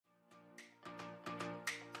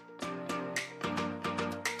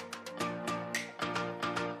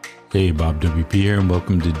Hey, Bob WP here, and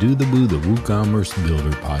welcome to Do the Woo, the WooCommerce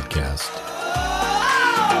Builder Podcast.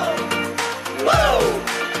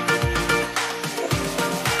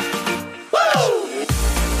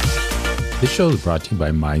 This show is brought to you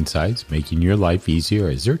by MindSites, making your life easier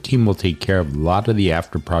as their team will take care of a lot of the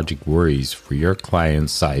after-project worries for your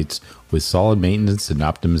clients' sites with solid maintenance and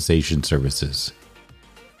optimization services.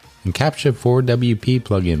 And CAPTCHA 4WP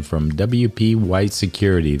plugin from WP White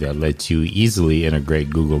Security that lets you easily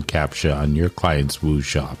integrate Google CAPTCHA on your clients' Woo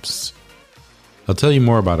shops. I'll tell you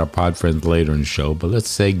more about our pod friends later in the show, but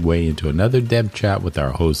let's segue into another dev chat with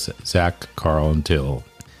our hosts, Zach, Carl, and Till.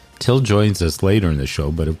 Till joins us later in the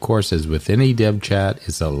show, but of course, as with any dev chat,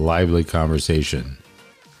 it's a lively conversation.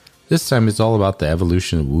 This time it's all about the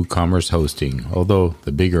evolution of WooCommerce hosting, although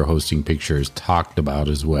the bigger hosting picture is talked about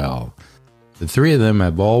as well. The three of them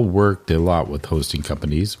have all worked a lot with hosting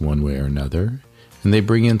companies, one way or another, and they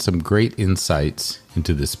bring in some great insights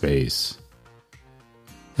into the space.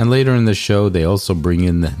 And later in the show, they also bring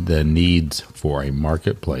in the needs for a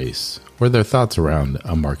marketplace, or their thoughts around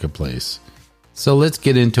a marketplace. So let's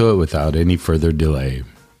get into it without any further delay.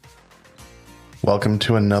 Welcome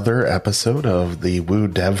to another episode of the Woo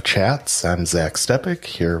Dev Chats. I'm Zach Stepik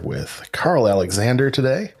here with Carl Alexander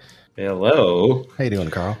today. Hello. How you doing,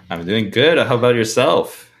 Carl? I'm doing good. How about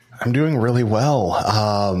yourself? I'm doing really well.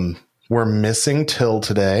 We're missing Till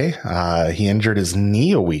today. He injured his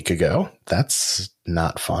knee a week ago. That's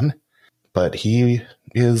not fun, but he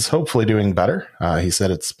is hopefully doing better. He said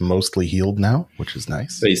it's mostly healed now, which is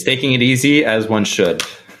nice. So he's taking it easy, as one should.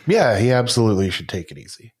 Yeah, he absolutely should take it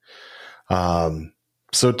easy.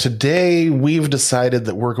 So today we've decided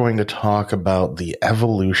that we're going to talk about the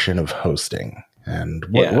evolution of hosting. And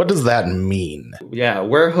what does that mean? Yeah,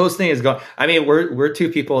 where hosting is going. I mean, we're two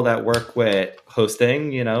people that work with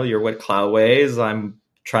hosting. You know, you're with Cloudways. I'm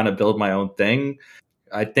trying to build my own thing.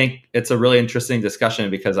 I think it's a really interesting discussion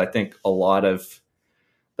because I think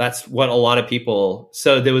that's what a lot of people.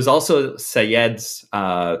 So there was also Sayed's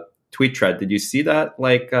tweet thread. Did you see that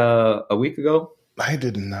like a week ago? I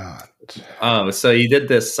did not. So he did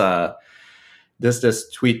this this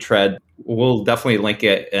tweet thread. We'll definitely link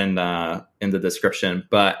it in the description.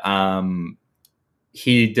 But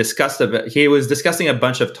he was discussing a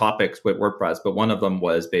bunch of topics with WordPress, but one of them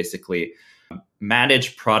was basically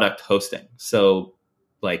managed product hosting. So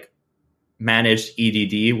like managed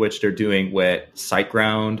EDD, which they're doing with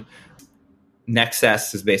SiteGround.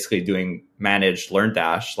 Nexus is basically doing managed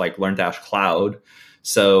LearnDash, like LearnDash Cloud.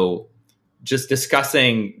 So just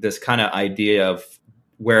discussing this kind of idea of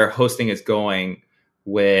where hosting is going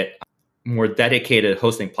with more dedicated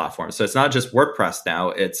hosting platforms. So it's not just WordPress now.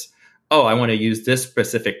 It's, I want to use this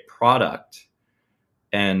specific product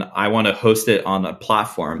and I want to host it on a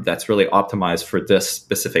platform that's really optimized for this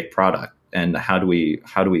specific product. And how do we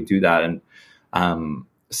do that? And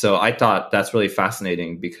so I thought that's really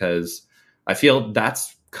fascinating because I feel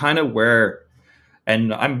that's kind of where,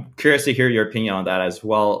 and I'm curious to hear your opinion on that as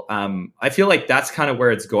well. I feel like that's kind of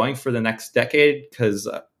where it's going for the next decade because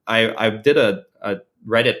I did a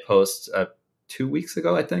Reddit post 2 weeks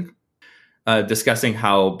ago, I think, discussing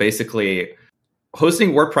how basically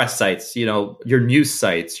hosting WordPress sites, you know, your news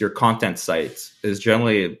sites, your content sites is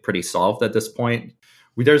generally pretty solved at this point.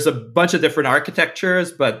 There's a bunch of different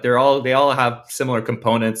architectures, but they all have similar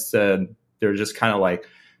components, and they're just kind of like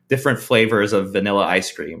different flavors of vanilla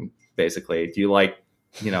ice cream. Basically, do you like,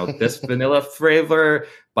 you know, this vanilla flavor?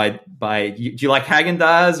 Do you like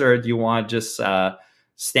Haagen-Dazs, or do you want just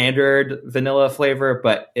standard vanilla flavor?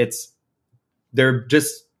 But they're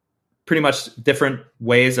just pretty much different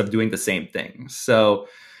ways of doing the same thing. So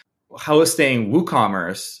hosting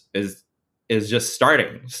WooCommerce is just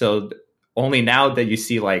starting. So only now that you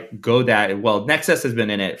see like GoDaddy, well, Nexus has been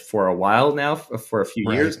in it for a while now, for a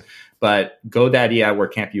few years, but GoDaddy at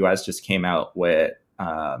WordCamp US just came out with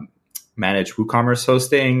managed WooCommerce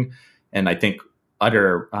hosting, and I think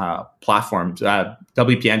other platforms,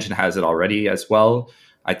 WP Engine has it already as well,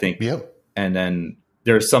 I think. Yep. And then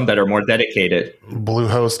there's some that are more dedicated.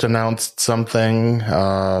 Bluehost announced something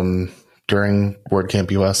during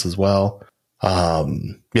WordCamp US as well.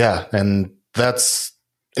 And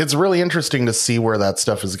it's really interesting to see where that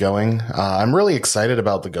stuff is going. I'm really excited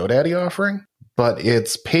about the GoDaddy offering, but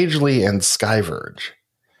it's Pagely and Skyverge.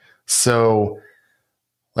 So,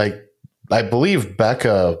 like, I believe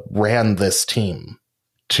Becca ran this team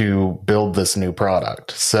to build this new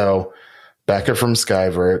product. So Becca from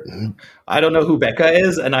Skyverge. I don't know who Becca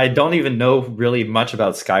is, and I don't even know really much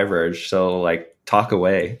about Skyverge. So like, talk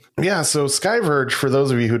away. Yeah. So Skyverge, for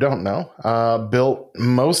those of you who don't know, built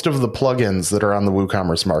most of the plugins that are on the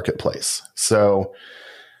WooCommerce marketplace. So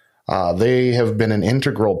They have been an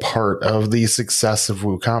integral part of the success of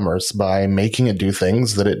WooCommerce by making it do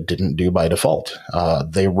things that it didn't do by default.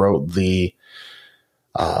 They wrote the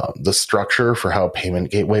structure for how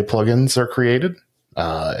payment gateway plugins are created,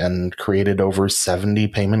 and created over 70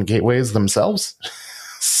 payment gateways themselves.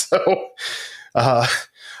 So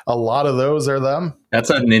a lot of those are them. That's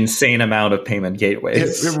an insane amount of payment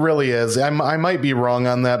gateways. It really is. I might be wrong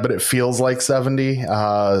on that, but it feels like 70.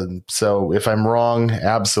 So if I'm wrong,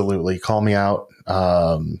 absolutely call me out.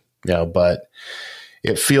 But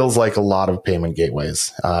it feels like a lot of payment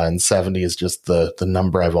gateways, and 70 is just the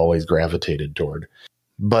number I've always gravitated toward.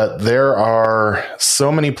 But there are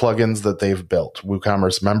so many plugins that they've built.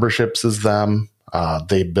 WooCommerce Memberships is them.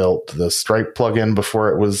 They built the Stripe plugin before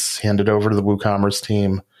it was handed over to the WooCommerce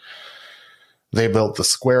team. They built the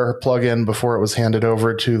Square plugin before it was handed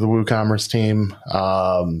over to the WooCommerce team.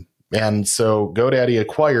 And so GoDaddy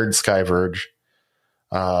acquired Skyverge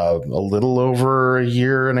a little over a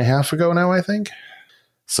year and a half ago now, I think.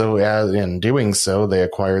 So in doing so, they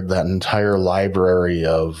acquired that entire library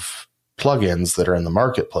of plugins that are in the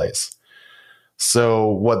marketplace. So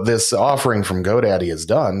what this offering from GoDaddy has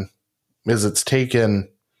done is it's taken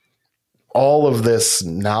all of this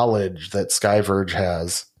knowledge that Skyverge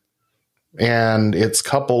has, and it's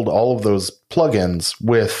coupled all of those plugins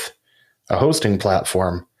with a hosting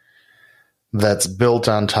platform that's built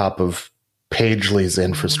on top of Pagely's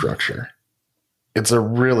infrastructure. It's a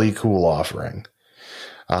really cool offering.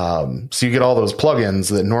 So you get all those plugins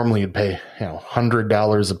that normally you'd pay,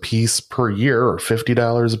 $100 a piece per year, or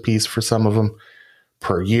 $50 a piece for some of them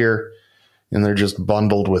per year, and they're just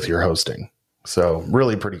bundled with your hosting. So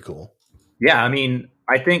really pretty cool. Yeah, I mean,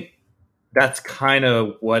 I think that's kind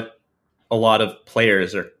of what a lot of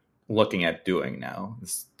players are looking at doing now.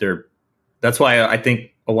 That's why I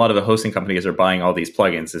think a lot of the hosting companies are buying all these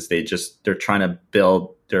plugins, is they're trying to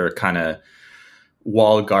build their kind of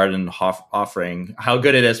walled garden offering. How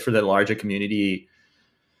good it is for the larger community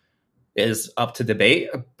is up to debate,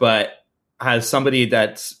 but as somebody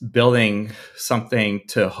that's building something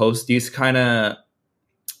to host these kind of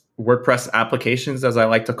WordPress applications, as I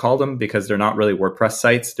like to call them, because they're not really WordPress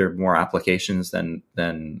sites, they're more applications than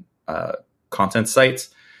content sites,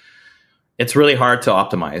 it's really hard to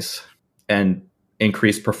optimize and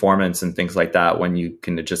increase performance and things like that when you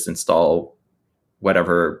can just install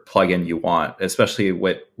whatever plugin you want, especially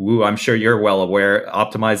with Woo. I'm sure you're well aware,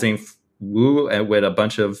 optimizing Woo and with a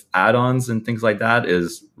bunch of add-ons and things like that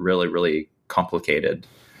is really, really complicated.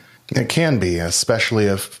 It can be, especially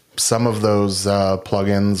if some of those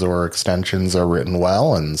plugins or extensions are written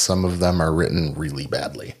well and some of them are written really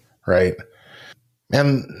badly, right?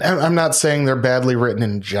 And I'm not saying they're badly written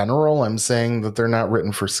in general. I'm saying that they're not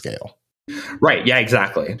written for scale. Right. Yeah,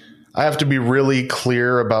 exactly. I have to be really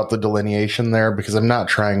clear about the delineation there, because I'm not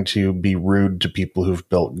trying to be rude to people who've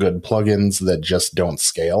built good plugins that just don't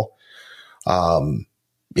scale.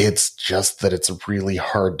 It's just that it's really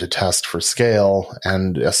hard to test for scale,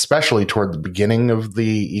 and especially toward the beginning of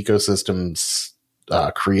the ecosystem's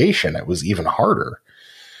creation, it was even harder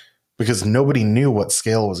because nobody knew what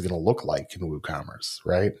scale was going to look like in WooCommerce,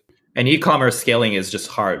 right? And e-commerce scaling is just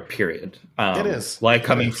hard, period. It is. Like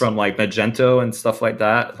coming from like Magento and stuff like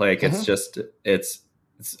that. Like it's just, it's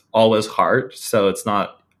always hard. So it's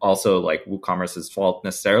not also like WooCommerce's fault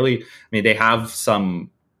necessarily. I mean, they have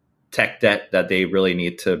some tech debt that they really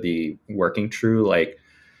need to be working through, like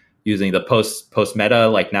using the post meta.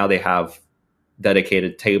 Like now they have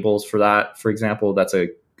dedicated tables for that, for example. That's a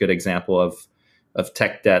good example of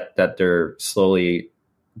tech debt that they're slowly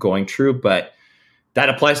going through. But that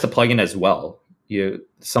applies to plugin as well.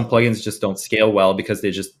 Some plugins just don't scale well because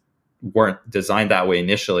they just weren't designed that way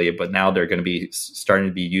initially, but now they're going to be starting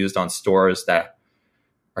to be used on stores that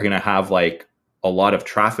are going to have like a lot of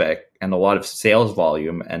traffic and a lot of sales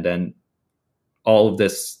volume, and then all of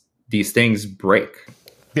these things break.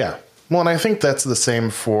 Yeah. Well, and I think that's the same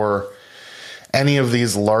for any of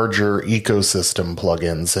these larger ecosystem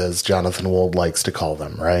plugins, as Jonathan Wold likes to call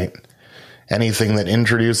them, right? Anything that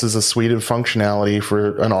introduces a suite of functionality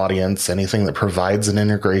for an audience, anything that provides an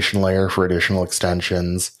integration layer for additional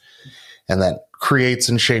extensions, and that creates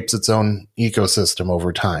and shapes its own ecosystem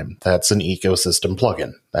over time. That's an ecosystem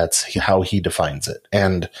plugin. That's how he defines it.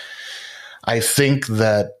 And I think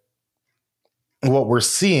that what we're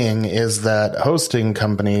seeing is that hosting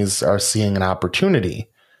companies are seeing an opportunity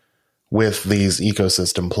with these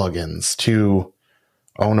ecosystem plugins to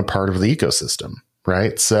own a part of the ecosystem,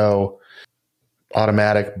 right? So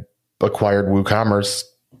Automatic acquired WooCommerce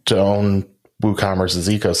to own WooCommerce's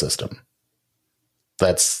ecosystem.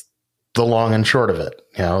 That's the long and short of it.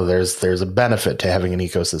 There's a benefit to having an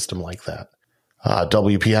ecosystem like that.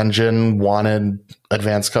 WP Engine wanted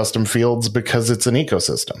advanced custom fields because it's an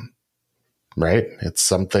ecosystem, right? It's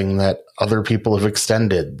something that other people have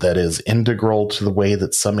extended that is integral to the way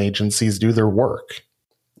that some agencies do their work.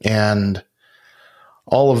 And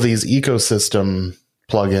all of these ecosystem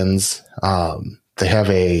plugins, they have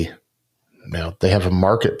a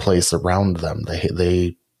marketplace around them.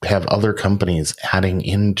 They have other companies adding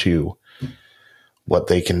into what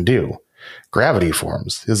they can do. Gravity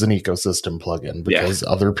Forms is an ecosystem plugin because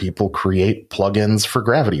other people create plugins for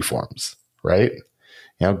Gravity Forms, right?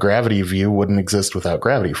 Gravity View wouldn't exist without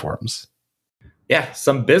Gravity Forms. Yeah,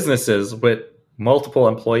 some businesses with multiple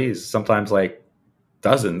employees, sometimes like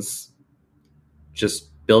dozens, just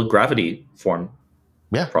build Gravity Form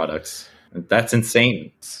products. That's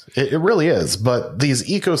insane. It really is. But these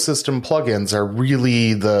ecosystem plugins are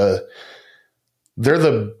really they're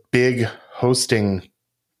the big hosting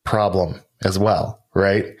problem as well,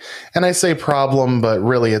 right? And I say problem, but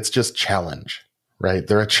really it's just challenge, right?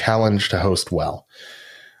 They're a challenge to host well.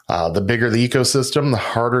 The bigger the ecosystem, the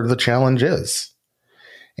harder the challenge is.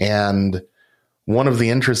 And one of the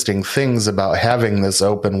interesting things about having this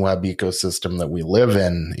open web ecosystem that we live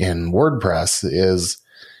in WordPress is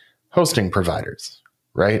hosting providers,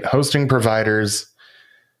 right? Hosting providers,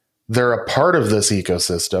 they're a part of this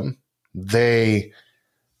ecosystem. They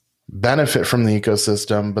benefit from the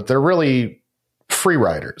ecosystem, but they're really free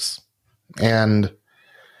riders. And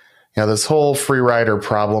this whole free rider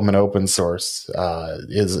problem in open source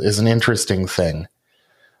is an interesting thing.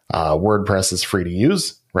 WordPress is free to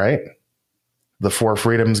use, right? The 4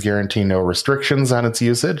 freedoms guarantee no restrictions on its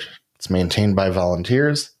usage. It's maintained by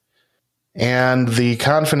volunteers. And the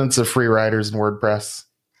confidence of free riders in WordPress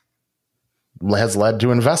has led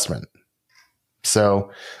to investment.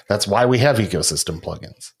 So that's why we have ecosystem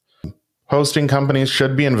plugins. Hosting companies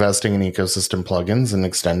should be investing in ecosystem plugins and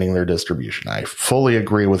extending their distribution. I fully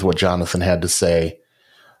agree with what Jonathan had to say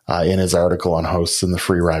in his article on hosts and the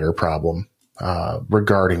free rider problem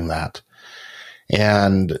regarding that.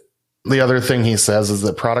 And the other thing he says is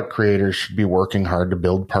that product creators should be working hard to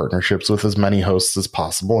build partnerships with as many hosts as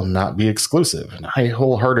possible and not be exclusive. And I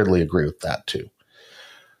wholeheartedly agree with that too.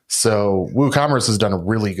 So WooCommerce has done a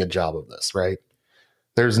really good job of this, right?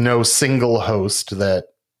 There's no single host that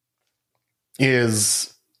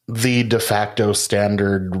is the de facto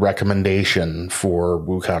standard recommendation for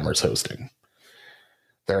WooCommerce hosting.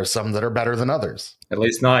 There are some that are better than others. At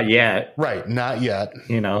least not yet. Right, not yet.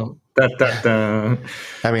 I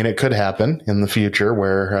mean, it could happen in the future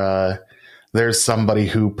where there's somebody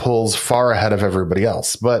who pulls far ahead of everybody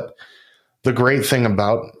else. But the great thing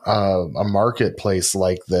about a marketplace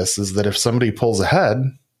like this is that if somebody pulls ahead,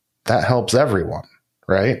 that helps everyone,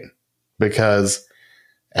 right? Because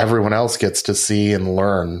everyone else gets to see and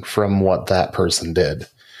learn from what that person did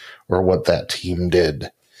or what that team did.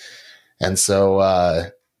 And so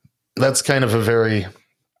that's kind of a very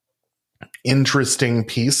interesting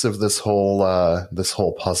piece of this whole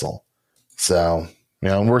puzzle. So,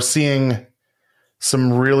 we're seeing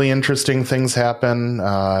some really interesting things happen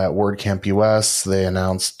at WordCamp US. They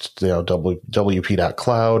announced,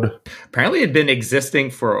 WP.cloud. Apparently it had been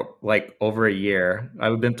existing for like over a year.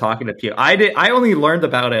 I've been talking to people. I only learned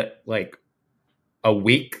about it like a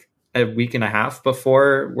week and a half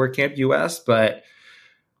before WordCamp US. But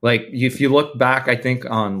like, if you look back, I think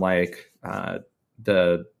on like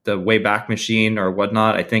the Wayback Machine or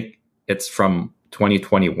whatnot, I think it's from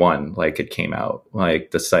 2021. Like it came out,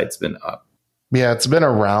 like the site's been up. Yeah, it's been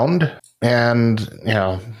around, and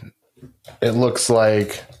it looks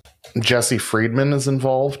like Jessie Friedman is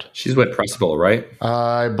involved. She's with Pressable, right?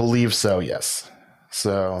 I believe so. Yes.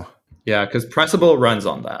 So yeah, because Pressable runs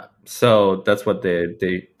on that. So that's what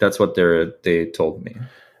they told me.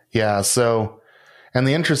 Yeah. So, and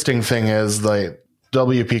the interesting thing is like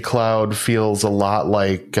WP Cloud feels a lot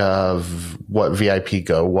like what VIP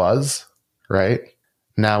Go was, right?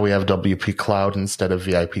 Now we have WP Cloud instead of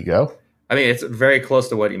VIP Go. I mean, it's very close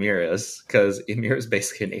to what Emir is, because Emir is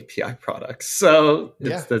basically an API product. So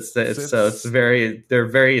they're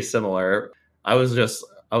very similar. I was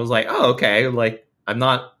like, oh, okay. Like I'm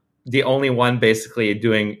not the only one basically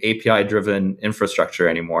doing API driven infrastructure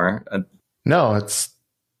anymore. No, it's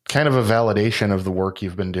kind of a validation of the work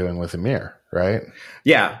you've been doing with Emir, right?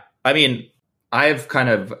 Yeah. I mean, I have kind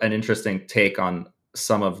of an interesting take on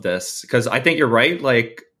some of this, because I think you're right.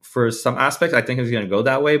 Like for some aspects, I think it's going to go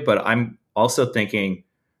that way, but I'm also thinking,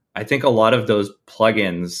 I think a lot of those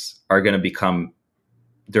plugins are going to become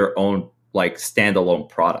their own like standalone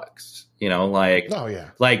products,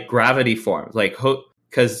 like Gravity Forms, like,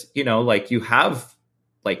 because, like you have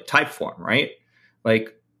like Typeform, right?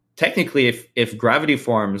 Like technically, if Gravity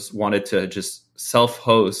Forms wanted to just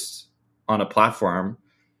self-host on a platform,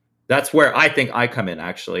 that's where I think I come in,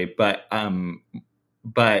 actually. But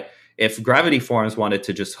if Gravity Forms wanted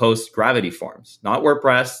to just host Gravity Forms, not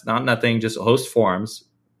WordPress, not nothing, just host forms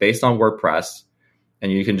based on WordPress,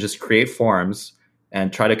 and you can just create forms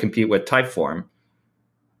and try to compete with Typeform,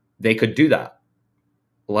 they could do that.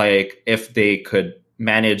 Like if they could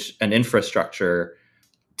manage an infrastructure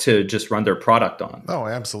to just run their product on. Oh,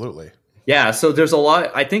 absolutely. Yeah, so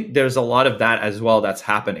I think there's a lot of that as well that's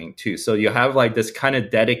happening too. So you have like this kind of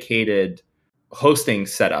dedicated hosting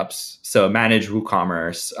setups. So manage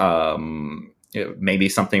WooCommerce, maybe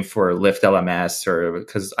something for Lyft LMS, or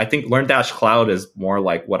because I think LearnDash Cloud is more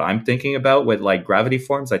like what I'm thinking about with like Gravity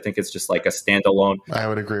Forms. I think it's just like a standalone. I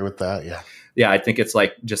would agree with that. Yeah. Yeah, I think it's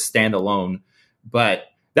like just standalone, but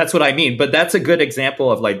that's what I mean. But that's a good example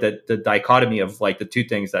of like the dichotomy of like the two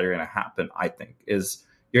things that are going to happen. I think is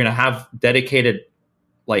you're going to have dedicated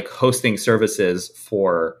like hosting services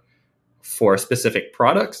for specific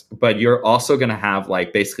products, but you're also going to have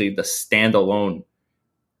like basically the standalone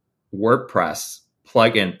WordPress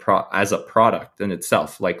plugin as a product in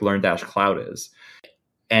itself, like LearnDash Cloud is.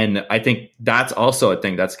 And I think that's also a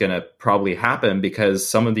thing that's going to probably happen because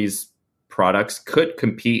some of these products could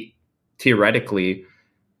compete theoretically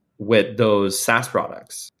with those SaaS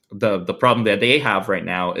products. The problem that they have right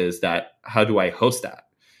now is that how do I host that?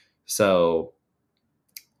 So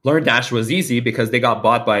LearnDash was easy because they got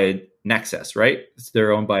bought by Nexus, right?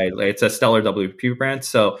 They're owned by, it's a Stellar WP brand.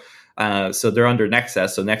 So they're under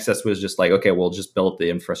Nexus. So Nexus was just like, okay, we'll just build the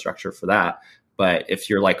infrastructure for that. But if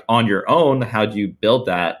you're like on your own, how do you build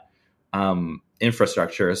that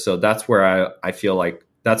infrastructure? So that's where I feel like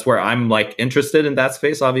that's where I'm like interested in that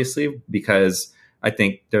space, obviously, because I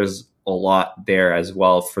think there's a lot there as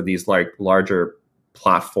well for these like larger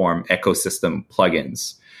platform ecosystem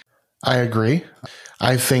plugins. I agree.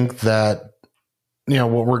 I think that,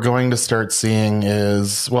 what we're going to start seeing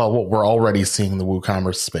is, well, what we're already seeing in the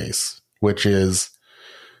WooCommerce space, which is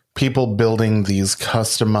people building these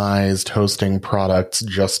customized hosting products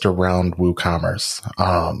just around WooCommerce.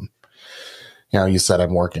 You said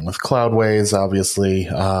I'm working with Cloudways, obviously.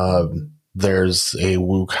 There's a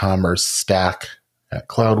WooCommerce stack at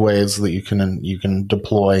Cloudways that you can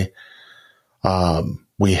deploy.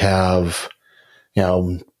 We have,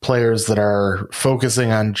 players that are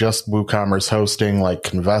focusing on just WooCommerce hosting like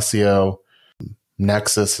Convesio.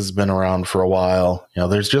 Nexus has been around for a while.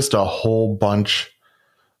 There's just a whole bunch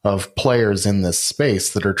of players in this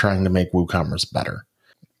space that are trying to make WooCommerce better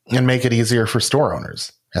and make it easier for store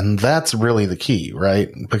owners. And that's really the key, right?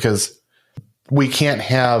 Because we can't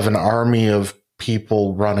have an army of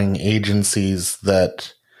people running agencies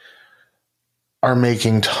that are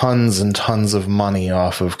making tons and tons of money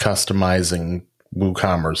off of customizing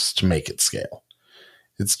WooCommerce to make it scale.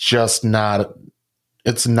 It's not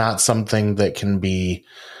something that can be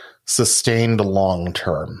sustained long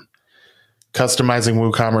term. Customizing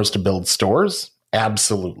WooCommerce to build stores,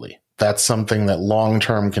 absolutely. That's something that long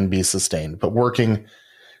term can be sustained. But working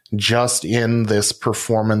just in this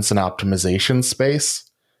performance and optimization space,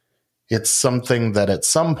 it's something that at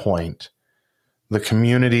some point the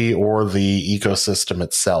community or the ecosystem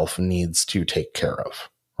itself needs to take care of,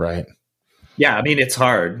 right? Yeah, I mean, it's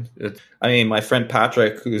hard. My friend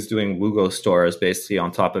Patrick, who's doing Woogo stores basically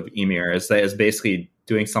on top of Emir, is basically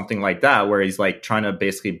doing something like that, where he's like trying to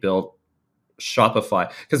basically build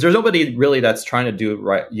Shopify. Because there's nobody really that's trying to do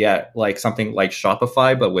right yet, like something like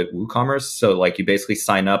Shopify, but with WooCommerce. So like you basically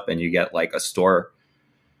sign up and you get like a store,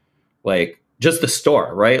 like just the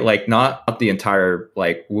store, right? Like not the entire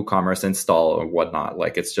like WooCommerce install or whatnot.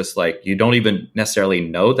 Like it's just like you don't even necessarily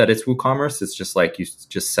know that it's WooCommerce. It's just like you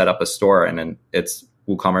just set up a store and then it's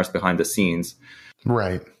WooCommerce behind the scenes.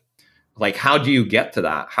 Right. Like how do you get to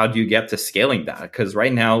that? How do you get to scaling that? Because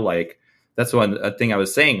right now, like that's a thing I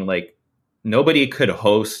was saying, like nobody could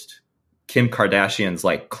host Kim Kardashian's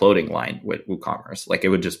like clothing line with WooCommerce. Like it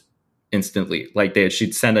would just instantly, like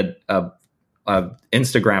she'd send a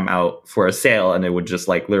Instagram out for a sale and it would just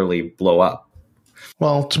like literally blow up.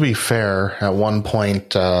 Well, to be fair, at one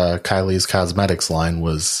point, Kylie's cosmetics line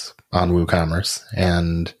was on WooCommerce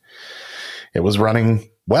and it was running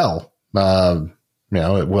well.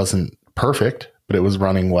 It wasn't perfect, but it was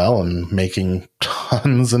running well and making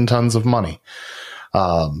tons and tons of money.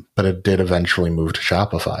 But it did eventually move to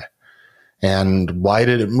Shopify. And why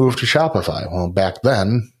did it move to Shopify? Well, back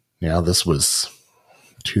then, this was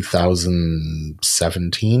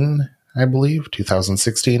 2017, I believe,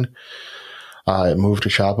 2016. It moved to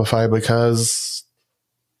Shopify because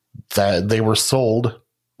they were sold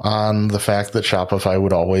on the fact that Shopify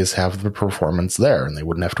would always have the performance there and they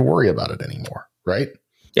wouldn't have to worry about it anymore, right?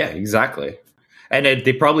 Yeah, exactly. And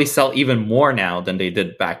they probably sell even more now than they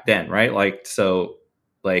did back then, right? Like, so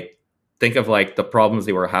like, think of like the problems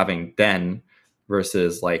they were having then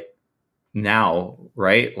versus like now,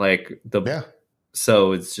 right? Like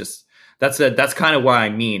so it's just, that's kind of what I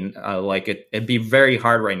mean. Like it'd be very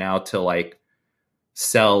hard right now to like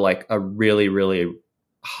sell like a really, really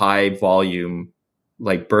high volume,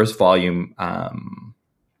 like burst volume,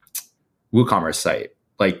 WooCommerce site.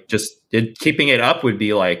 Like just keeping it up would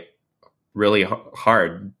be like really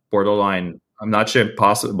hard, borderline. I'm not sure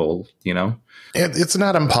impossible, you know? It's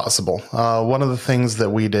not impossible. One of the things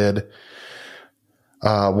that we did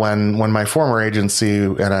when my former agency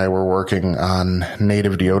and I were working on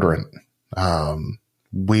native deodorant,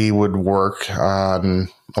 we would work on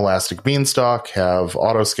Elastic Beanstalk, have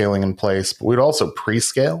auto scaling in place, but we'd also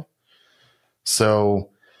pre-scale. So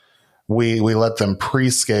we let them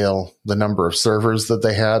pre-scale the number of servers that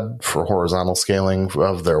they had for horizontal scaling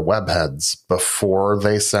of their web heads before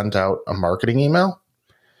they sent out a marketing email.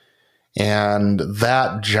 And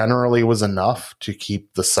that generally was enough to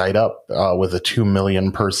keep the site up with a 2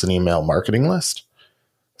 million person email marketing list.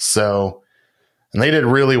 So, and they did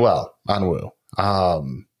really well on Woo.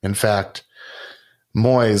 In fact,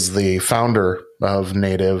 Moyes, the founder of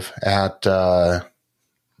Native at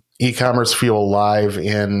E-commerce Fuel Live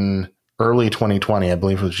in early 2020, I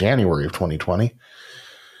believe it was January of 2020,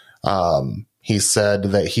 he said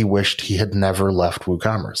that he wished he had never left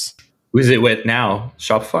WooCommerce. Who's it with now?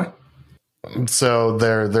 Shopify? So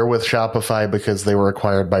they're with Shopify because they were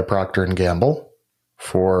acquired by Procter & Gamble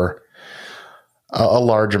for a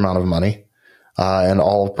large amount of money. And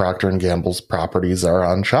all of Procter & Gamble's properties are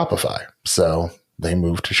on Shopify. So they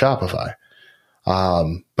moved to Shopify.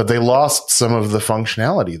 But they lost some of the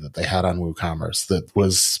functionality that they had on WooCommerce that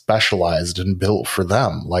was specialized and built for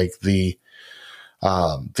them, like the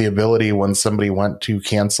ability when somebody went to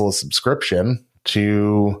cancel a subscription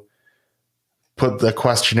to put the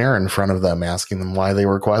questionnaire in front of them, asking them why they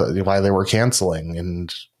were canceling,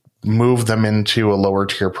 and move them into a lower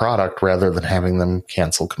tier product rather than having them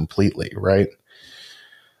cancel completely. Right.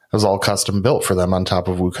 It was all custom built for them on top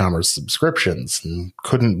of WooCommerce subscriptions and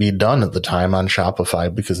couldn't be done at the time on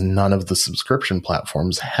Shopify because none of the subscription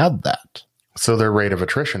platforms had that. So their rate of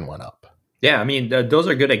attrition went up. Yeah, I mean, those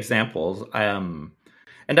are good examples. And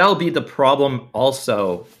that'll be the problem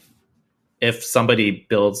also if somebody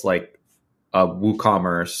builds like a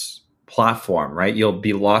WooCommerce platform, right? You'll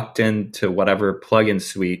be locked into whatever plugin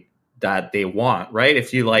suite that they want, right?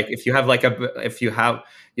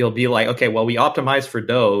 You'll be like, okay, well, we optimize for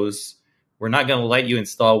those. We're not going to let you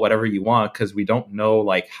install whatever you want because we don't know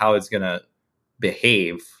like how it's going to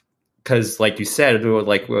behave. Because like you said,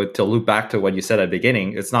 like to loop back to what you said at the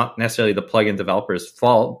beginning, it's not necessarily the plugin developer's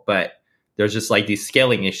fault, but there's just like these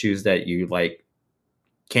scaling issues that you like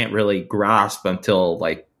can't really grasp until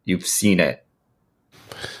like you've seen it.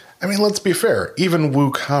 I mean, let's be fair. Even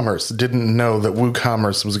WooCommerce didn't know that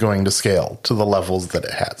WooCommerce was going to scale to the levels that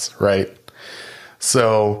it has, right?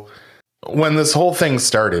 So when this whole thing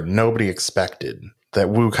started, nobody expected that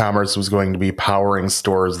WooCommerce was going to be powering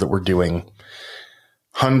stores that were doing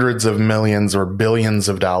hundreds of millions or billions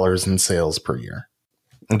of dollars in sales per year.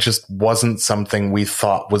 It just wasn't something we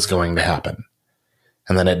thought was going to happen.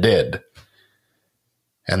 And then it did.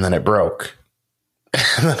 And then it broke.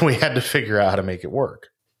 And then we had to figure out how to make it work.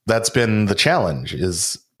 That's been the challenge,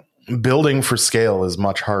 is building for scale is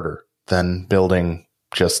much harder than building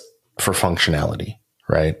just for functionality,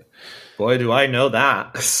 right? Boy, do I know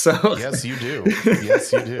that. So yes, you do.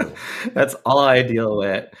 Yes, you do. That's all I deal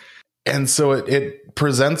with. And so it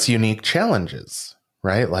presents unique challenges,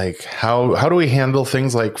 right? Like how do we handle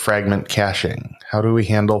things like fragment caching? How do we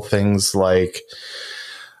handle things like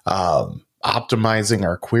optimizing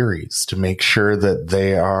our queries to make sure that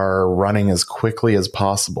they are running as quickly as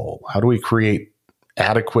possible? How do we create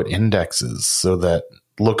adequate indexes so that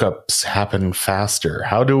lookups happen faster?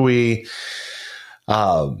 How do we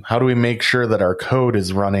make sure that our code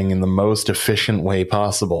is running in the most efficient way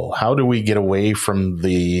possible? How do we get away from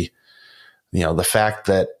the fact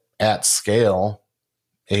that at scale,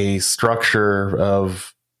 a structure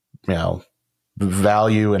of,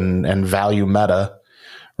 value and value meta,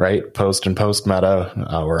 right? Post and post meta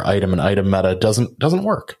or item and item meta doesn't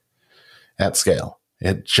work at scale.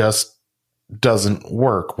 It just doesn't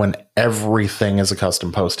work when everything is a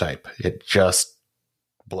custom post type. It just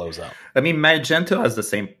blows up. I mean, Magento has the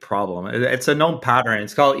same problem. It's a known pattern.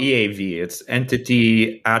 It's called EAV. It's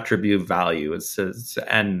entity attribute value.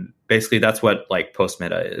 And basically that's what like post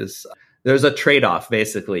meta is. there's a trade-off.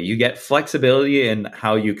 Basically, you get flexibility in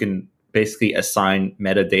how you can basically assign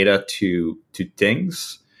metadata to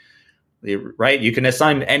things, right? You can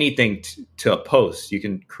assign anything to a post. You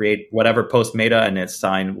can create whatever post meta and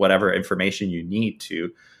assign whatever information you need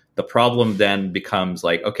to. The problem then becomes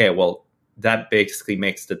like, okay, well, that basically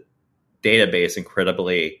makes the database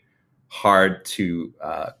incredibly hard to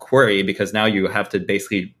query, because now you have to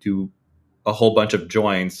basically do a whole bunch of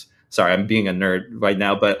joins. Sorry, I'm being a nerd right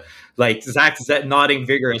now, but like Zach's nodding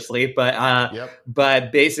vigorously.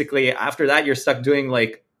 But basically after that, you're stuck doing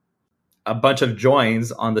like a bunch of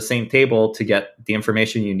joins on the same table to get the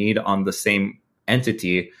information you need on the same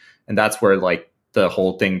entity. And that's where like the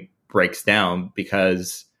whole thing breaks down,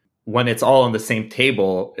 because when it's all on the same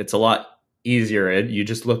table, it's a lot easier. You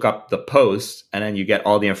just look up the post and then you get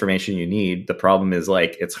all the information you need. The problem is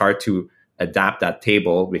like it's hard to adapt that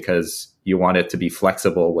table because you want it to be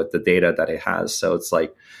flexible with the data that it has. So it's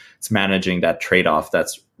like it's managing that trade-off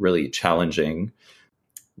that's really challenging,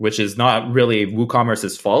 which is not really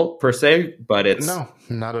WooCommerce's fault per se, but it's no,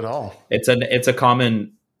 not at all. It's a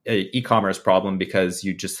common e-commerce problem, because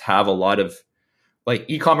you just have a lot of like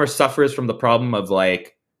e-commerce suffers from the problem of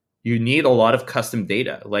like you need a lot of custom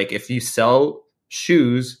data. Like if you sell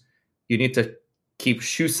shoes, you need to keep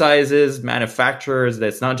shoe sizes, manufacturers.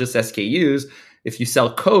 That's not just SKUs. If you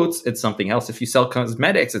sell coats, it's something else. If you sell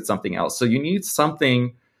cosmetics, it's something else. So you need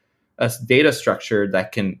something, a data structure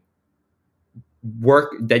that can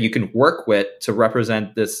work, that you can work with to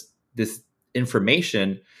represent this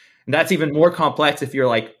information. And that's even more complex if you're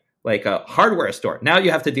like a hardware store. Now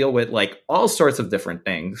you have to deal with like all sorts of different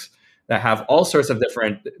things that have all sorts of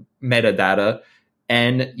different metadata,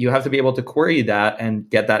 and you have to be able to query that and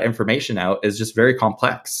get that information out. Is just very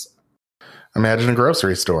complex. Imagine a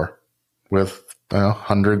grocery store with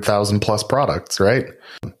 100,000 plus products, right?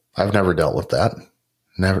 I've never dealt with that.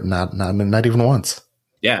 Never, not even once.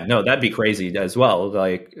 Yeah, no, that'd be crazy as well.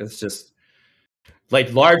 Like it's just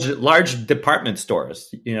like large department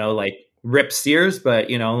stores, like Rip Sears, but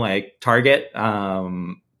like Target,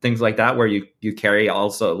 things like that, where you carry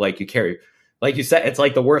also like you carry, like you said, it's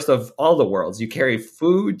like the worst of all the worlds. You carry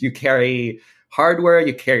food, you carry hardware,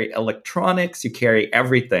 you carry electronics, you carry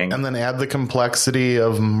everything. And then add the complexity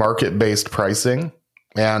of market-based pricing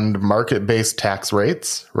and market-based tax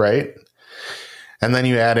rates, right? And then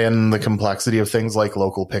you add in the complexity of things like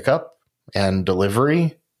local pickup and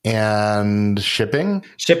delivery and shipping.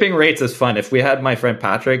 Shipping rates is fun. If we had my friend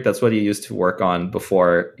Patrick, that's what he used to work on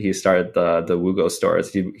before he started the Woogo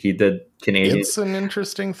stores. He did Canadian. It's an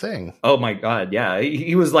interesting thing. Oh my God. Yeah.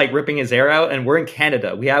 He was like ripping his hair out, and we're in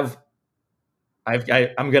Canada. We have, I'm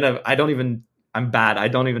bad. I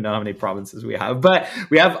don't even know how many provinces we have, but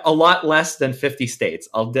we have a lot less than 50 states.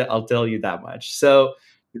 I'll tell you that much. So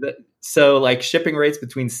like shipping rates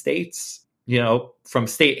between states, from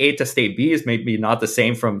state A to state B is maybe not the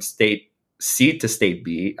same from state C to state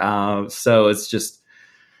B. So it's just,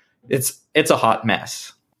 it's a hot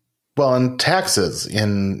mess. Well, and taxes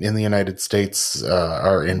in the United States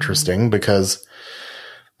are interesting, because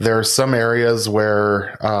there are some areas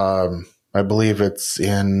where I believe it's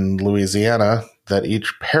in Louisiana that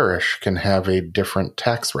each parish can have a different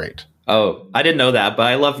tax rate. Oh, I didn't know that, but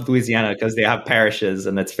I love Louisiana because they have parishes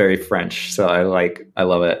and it's very French. So I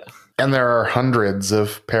love it. And there are hundreds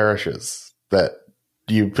of parishes that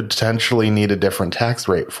you potentially need a different tax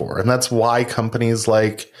rate for. And that's why companies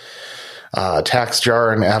like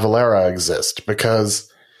TaxJar and Avalara exist,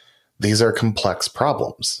 because these are complex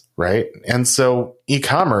problems, right? And so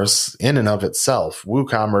e-commerce in and of itself,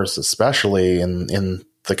 WooCommerce especially in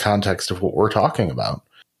the context of what we're talking about,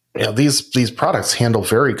 these products handle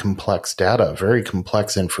very complex data, very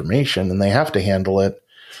complex information, and they have to handle it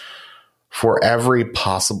for every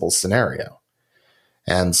possible scenario.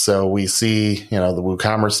 And so we see, the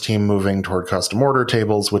WooCommerce team moving toward custom order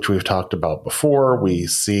tables, which we've talked about before. We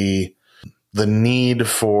see the need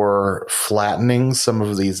for flattening some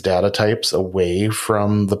of these data types away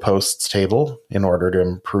from the posts table in order to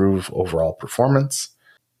improve overall performance.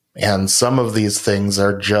 And some of these things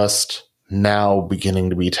are just now beginning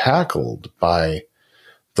to be tackled by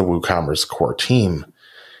the WooCommerce core team.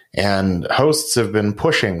 And hosts have been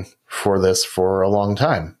pushing for this for a long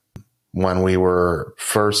time. When we were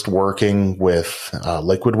first working with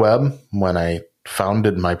Liquid Web, when I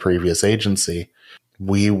founded my previous agency,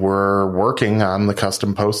 we were working on the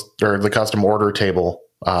custom post or the custom order table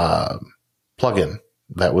plugin.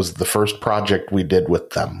 That was the first project we did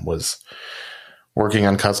with them, was working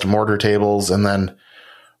on custom order tables, and then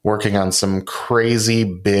working on some crazy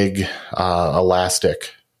big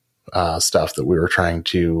Elastic stuff that we were trying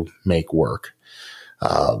to make work.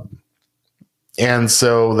 And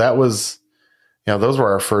so that was, those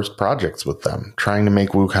were our first projects with them, trying to make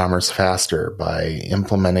WooCommerce faster by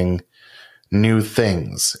implementing new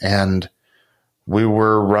things. And we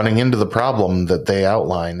were running into the problem that they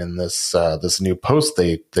outline in this new post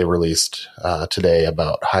they released today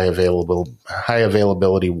about high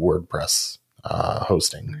availability WordPress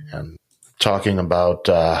hosting, and talking about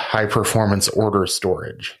high performance order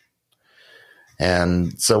storage.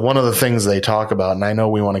 And so one of the things they talk about, and I know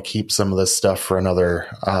we want to keep some of this stuff for another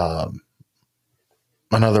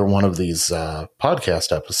one of these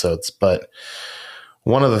podcast episodes, but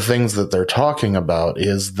one of the things that they're talking about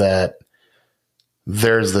is that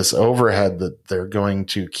there's this overhead that they're going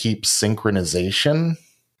to keep synchronization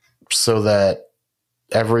so that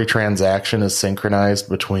every transaction is synchronized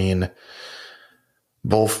between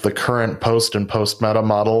both the current post and post meta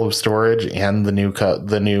model of storage and the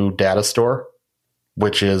new data store,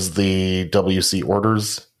 which is the WC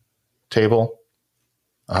orders table,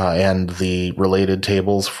 and the related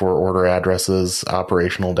tables for order addresses,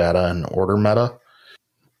 operational data, and order meta.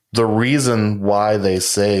 The reason why they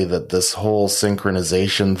say that this whole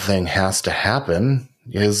synchronization thing has to happen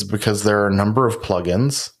is because there are a number of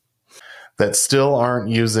plugins that still aren't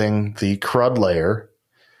using the CRUD layer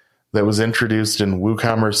that was introduced in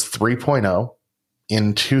WooCommerce 3.0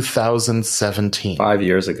 in 2017. 5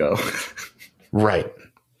 years ago. Right.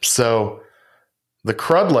 So the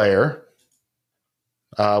CRUD layer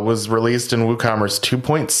was released in WooCommerce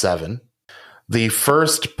 2.7. The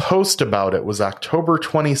first post about it was October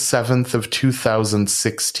 27th of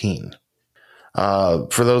 2016.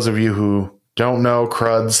 For those of you who don't know,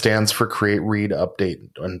 CRUD stands for Create, Read, Update,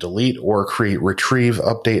 and Delete, or Create, Retrieve,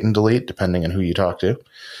 Update, and Delete, depending on who you talk to.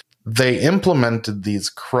 They implemented these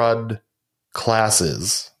CRUD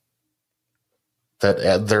classes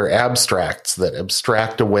that they're abstracts that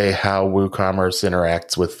abstract away how WooCommerce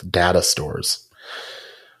interacts with data stores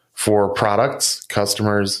for products,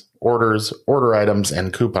 customers, orders, order items,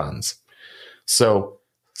 and coupons. So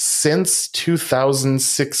since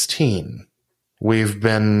 2016, we've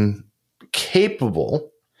been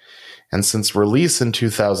capable, and since release in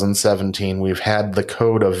 2017, we've had the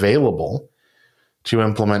code available to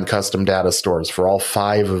implement custom data stores for all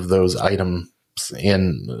 5 of those items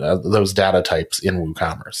in those data types in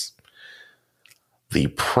WooCommerce. The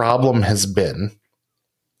problem has been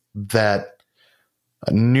that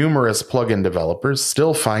numerous plugin developers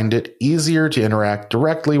still find it easier to interact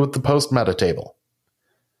directly with the post meta table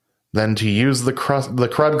than to use the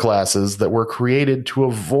CRUD classes that were created to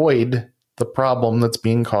avoid the problem that's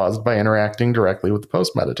being caused by interacting directly with the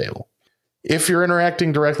post meta table. If you're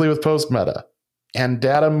interacting directly with post meta and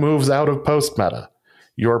data moves out of post meta,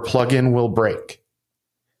 your plugin will break.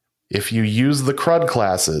 If you use the CRUD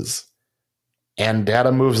classes and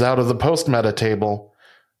data moves out of the post meta table,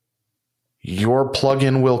 your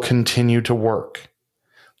plugin will continue to work.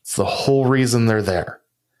 It's the whole reason they're there.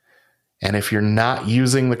 And if you're not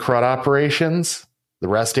using the CRUD operations, the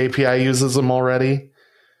REST API uses them already.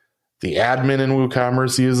 The admin in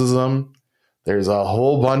WooCommerce uses them. There's a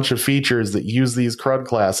whole bunch of features that use these CRUD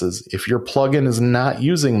classes. If your plugin is not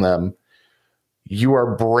using them, you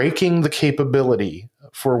are breaking the capability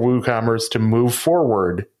for WooCommerce to move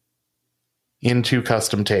forward into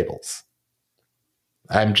custom tables.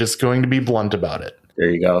 I'm just going to be blunt about it. There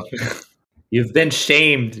you go. You've been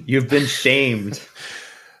shamed. You've been shamed.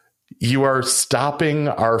 You are stopping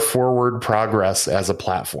our forward progress as a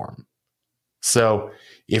platform. So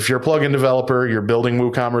if you're a plugin developer, you're building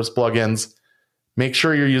WooCommerce plugins, make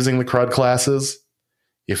sure you're using the CRUD classes.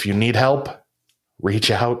 If you need help,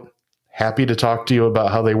 reach out. Happy to talk to you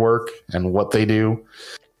about how they work and what they do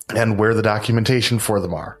and where the documentation for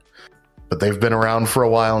them are. But they've been around for a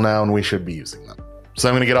while now and we should be using them. So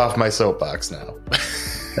I'm going to get off my soapbox now.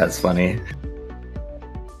 That's funny.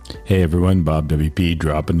 Hey everyone, Bob WP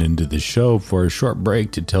dropping into the show for a short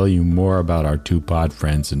break to tell you more about our 2Pod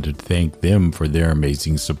friends and to thank them for their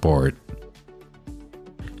amazing support.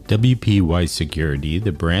 WP White Security,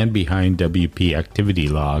 the brand behind WP Activity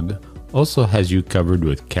Log, also has you covered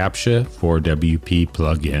with CAPTCHA for WP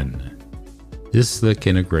plugin. This slick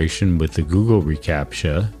integration with the Google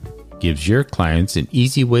reCAPTCHA gives your clients an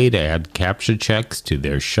easy way to add CAPTCHA checks to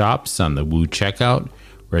their shops on the Woo checkout,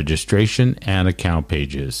 registration, and account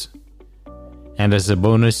pages. And as a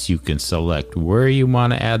bonus, you can select where you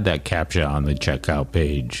want to add that CAPTCHA on the checkout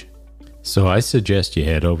page. So I suggest you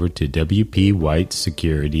head over to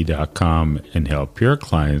WPWhiteSecurity.com and help your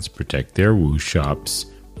clients protect their Woo shops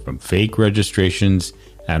from fake registrations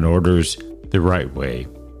and orders the right way.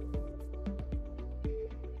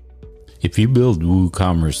 If you build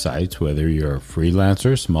WooCommerce sites, whether you're a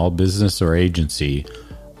freelancer, small business, or agency,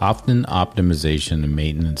 Often optimization and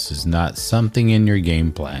maintenance is not something in your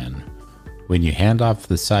game plan. When you hand off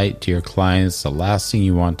the site to your clients, the last thing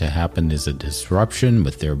you want to happen is a disruption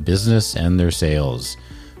with their business and their sales.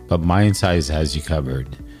 But MindSize has you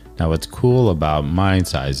covered. Now, what's cool about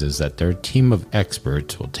MindSize is that their team of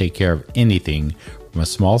experts will take care of anything from a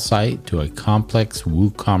small site to a complex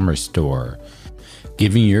WooCommerce store,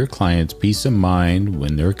 giving your clients peace of mind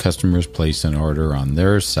when their customers place an order on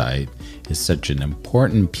their site is such an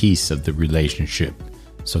important piece of the relationship.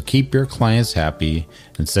 So keep your clients happy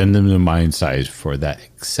and send them to MindSize for that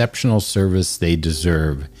exceptional service they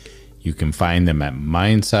deserve. You can find them at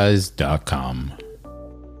mindsize.com.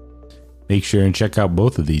 Make sure and check out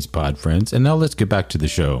both of these pod friends. And now let's get back to the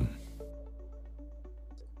show.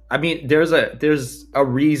 I mean, there's a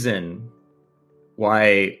reason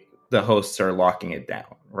why the hosts are locking it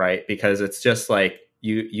down, right? Because it's just like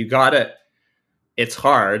you gotta. It's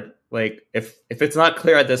hard. Like if it's not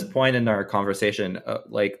clear at this point in our conversation,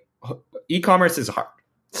 like e-commerce is hard.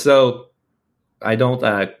 So I don't.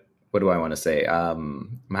 What do I want to say?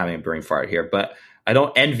 I'm having a brain fart here, but I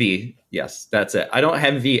don't envy. Yes, that's it. I don't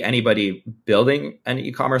envy anybody building an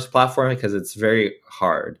e-commerce platform because it's very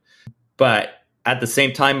hard. But at the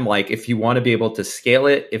same time, like if you want to be able to scale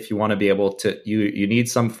it, if you want to be able to, you need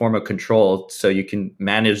some form of control so you can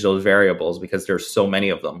manage those variables because there's so many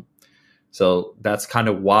of them. So that's kind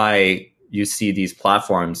of why you see these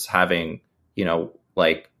platforms having,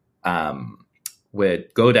 like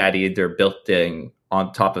with GoDaddy, they're built in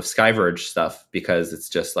on top of Skyverge stuff because it's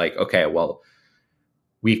just like, okay, well,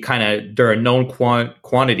 they're a known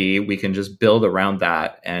quantity. We can just build around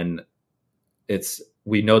that and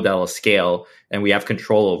we know that'll scale and we have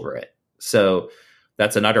control over it. So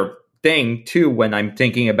that's another thing too, when I'm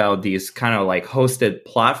thinking about these kind of like hosted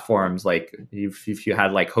platforms, like if you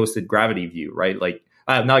had like hosted Gravity View, right? Like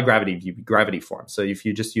not Gravity View, Gravity Forms. So if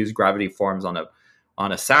you just use Gravity Forms on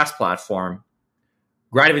a SaaS platform,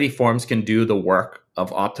 Gravity Forms can do the work of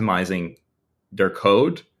optimizing their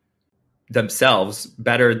code themselves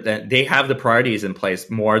better than they have the priorities in place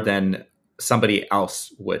more than somebody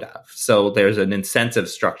else would have. So there's an incentive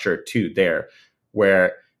structure too there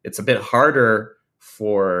where it's a bit harder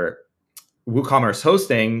for WooCommerce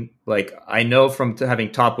hosting. Like I know from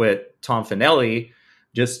having talked with Tom Finelli,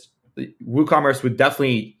 just WooCommerce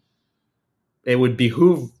it would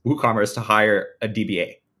behoove WooCommerce to hire a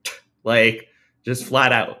DBA, like just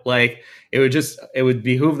flat out. Like it would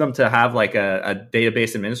behoove them to have like a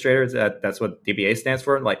database administrator. That's what DBA stands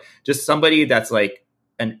for. Like just somebody that's like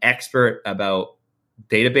an expert about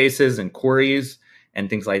databases and queries and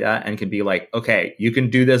things like that, and can be like, okay, you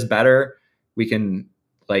can do this better. We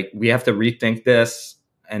have to rethink this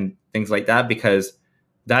and things like that, because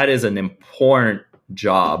that is an important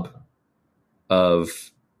job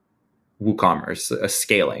of WooCommerce,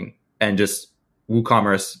 scaling and just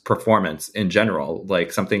WooCommerce performance in general.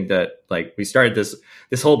 Like something that like we started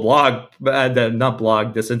this whole blog,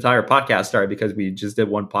 this entire podcast started because we just did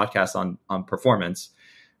one podcast on performance.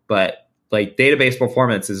 But like database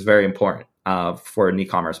performance is very important for an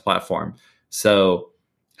e-commerce platform. So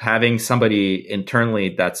having somebody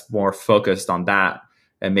internally that's more focused on that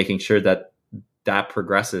and making sure that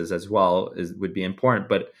progresses as well would be important.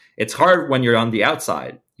 But it's hard when you're on the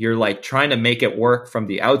outside. You're like trying to make it work from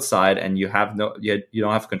the outside, and you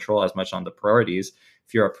don't have control as much on the priorities.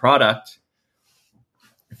 If you're a product,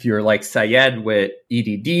 if you're like Syed with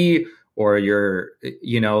EDD, or you're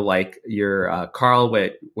Carl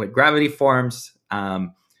with Gravity Forms,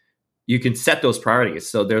 you can set those priorities.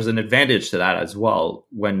 So there's an advantage to that as well.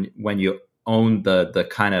 When you own the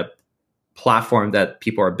kind of platform that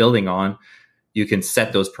people are building on, you can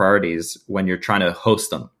set those priorities when you're trying to host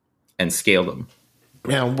them and scale them.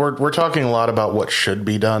 Yeah, we're talking a lot about what should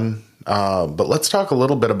be done, but let's talk a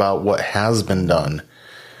little bit about what has been done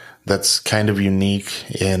that's kind of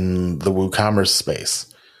unique in the WooCommerce space.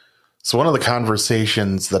 So one of the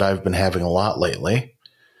conversations that I've been having a lot lately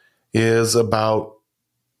is about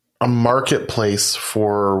a marketplace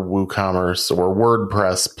for WooCommerce or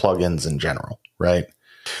WordPress plugins in general, right?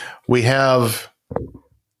 We have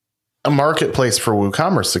a marketplace for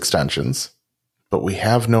WooCommerce extensions, but we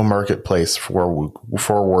have no marketplace for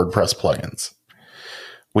WordPress plugins.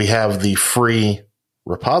 We have the free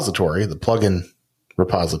repository, the plugin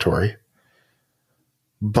repository,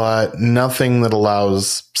 but nothing that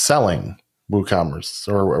allows selling WooCommerce,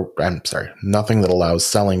 nothing that allows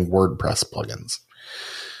selling WordPress plugins.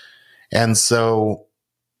 And so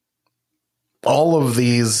all of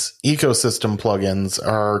these ecosystem plugins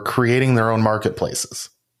are creating their own marketplaces,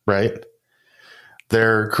 right?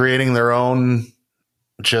 They're creating their own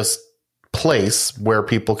just place where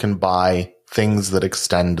people can buy things that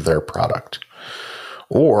extend their product.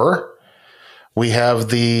 Or we have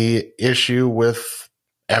the issue with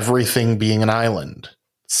everything being an island.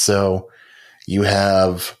 So you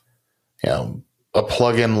have, a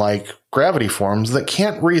plugin like Gravity Forms that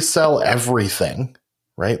can't resell everything,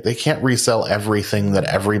 right? They can't resell everything that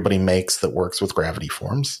everybody makes that works with Gravity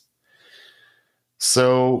Forms.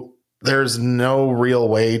 So there's no real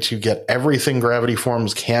way to get everything Gravity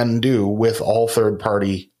Forms can do with all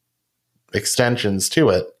third-party extensions to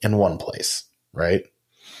it in one place, right?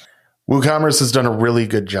 WooCommerce has done a really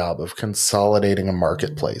good job of consolidating a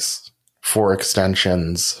marketplace for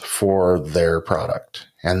extensions for their product.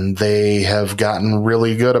 And they have gotten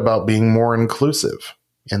really good about being more inclusive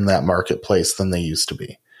in that marketplace than they used to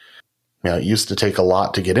be. It used to take a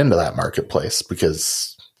lot to get into that marketplace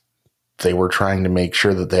because they were trying to make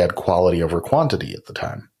sure that they had quality over quantity at the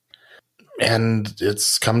time. And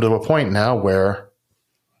it's come to a point now where,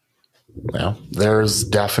 there's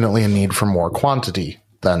definitely a need for more quantity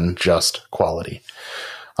than just quality.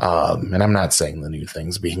 And I'm not saying the new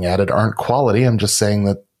things being added aren't quality. I'm just saying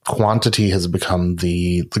that quantity has become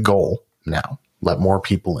the goal now. Let more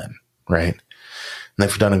people in, right? And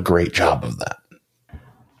they've done a great job of that.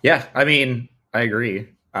 Yeah, I mean, I agree.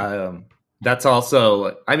 That's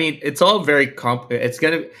also, I mean, it's all very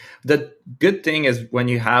the good thing is when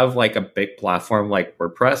you have like a big platform like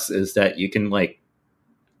WordPress is that you can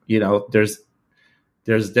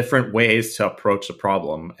there's different ways to approach the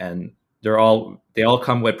problem, and they all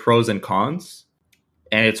come with pros and cons,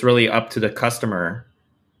 and it's really up to the customer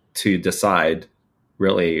to decide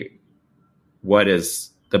really what is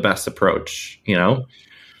the best approach,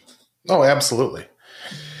 Oh, absolutely.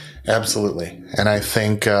 Absolutely. And I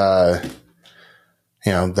think, that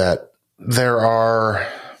there are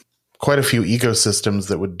quite a few ecosystems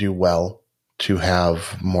that would do well to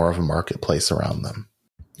have more of a marketplace around them.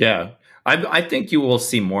 Yeah. I think you will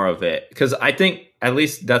see more of it, because I think at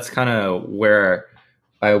least that's kind of where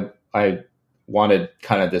I wanted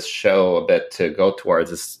kind of this show a bit to go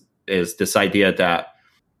towards is this idea that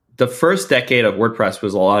the first decade of WordPress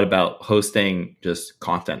was a lot about hosting just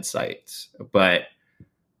content sites. But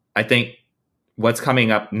I think what's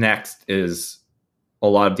coming up next is a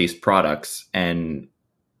lot of these products and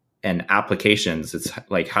applications. It's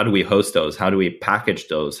like, how do we host those? How do we package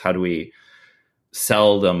those? How do we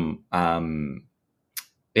sell them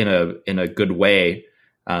in a good way?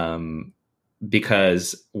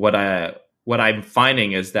 Because what I'm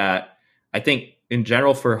finding is that I think in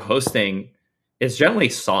general for hosting, it's generally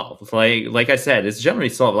solved. Like I said, it's generally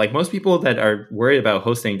solved. Like most people that are worried about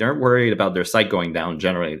hosting, they aren't worried about their site going down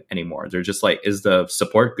generally anymore. They're just like, is the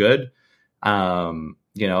support good?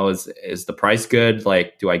 Is the price good?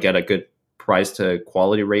 Like, do I get a good price to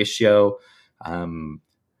quality ratio?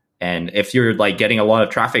 And if you're like getting a lot of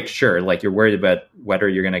traffic, sure, like you're worried about whether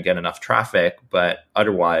you're going to get enough traffic, but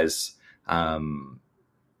otherwise,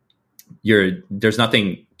 there's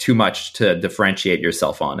nothing too much to differentiate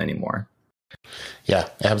yourself on anymore. Yeah,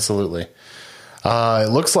 absolutely.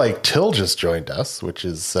 It looks like Till just joined us, which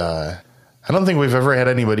is, I don't think we've ever had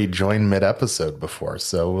anybody join mid-episode before,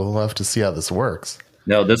 so we'll have to see how this works.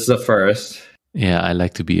 No, this is the first. Yeah, I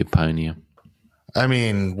like to be a pioneer. I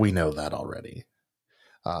mean, we know that already.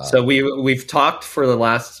 So we've talked for the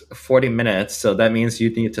last 40 minutes, so that means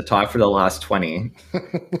you need to talk for the last 20.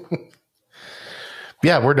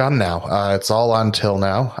 Yeah, we're done now. It's all on Till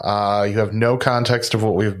now. You have no context of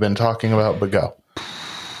what we've been talking about, but go.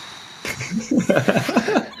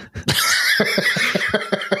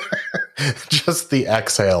 Just the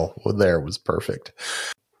exhale there was perfect.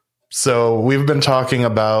 So we've been talking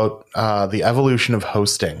about the evolution of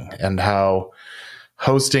hosting and how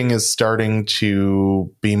hosting is starting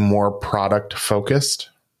to be more product focused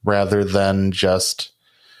rather than just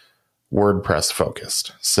WordPress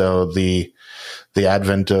focused. So the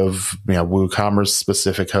advent of WooCommerce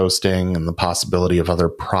specific hosting and the possibility of other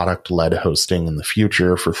product led hosting in the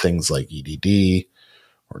future for things like EDD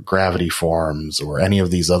or Gravity Forms or any of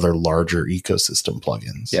these other larger ecosystem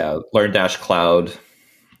plugins. Yeah, Learn-Cloud.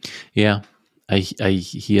 Yeah, I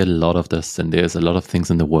hear a lot of this, and there's a lot of things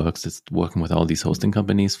in the works. It's working with all these hosting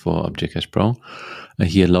companies for Object Cache Pro. I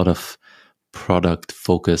hear a lot of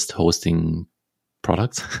product-focused hosting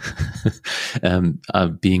products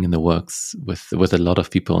being in the works with a lot of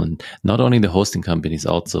people, and not only the hosting companies,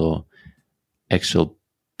 also actual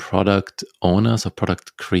product owners or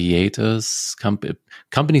product creators,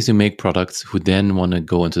 companies who make products who then want to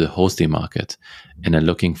go into the hosting market and are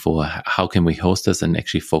looking for how can we host this and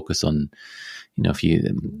actually focus on, if you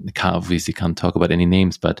obviously can't talk about any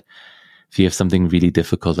names, but if you have something really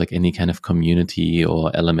difficult like any kind of community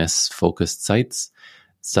or LMS focused sites,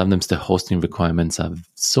 sometimes the hosting requirements are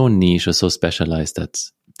so niche or so specialized that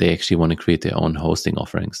they actually want to create their own hosting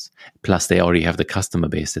offerings. Plus, they already have the customer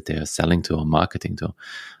base that they are selling to or marketing to.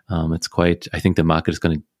 I think the market is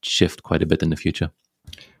going to shift quite a bit in the future.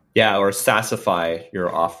 Yeah, or SaaSify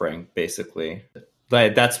your offering, basically.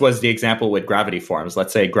 That was the example with Gravity Forms.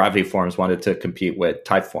 Let's say Gravity Forms wanted to compete with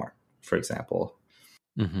Typeform, for example.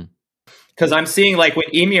 Because I'm seeing like with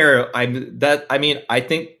Emir, I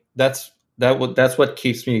think that's what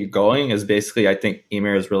keeps me going. Is basically I think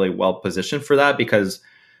Emir is really well positioned for that, because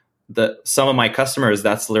some of my customers,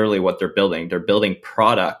 that's literally what they're building. They're building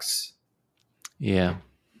products,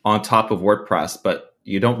 on top of WordPress, but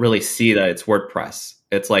you don't really see that it's WordPress.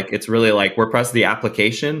 It's really like WordPress, the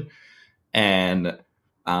application, and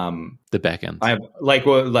the backend.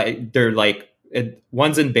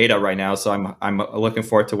 One's in beta right now, so I'm looking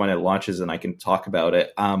forward to when it launches and I can talk about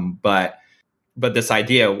it. But this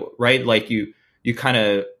idea, right? Like you kind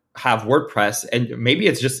of have WordPress, and maybe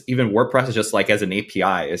it's just even WordPress is just like as an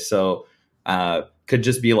API. So could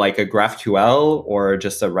just be like a GraphQL or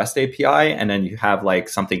just a REST API, and then you have like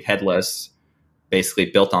something headless basically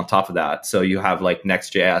built on top of that. So you have like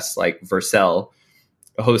Next.js, like Vercel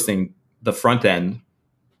hosting the front end,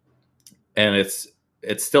 and it's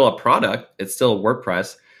still a product. It's still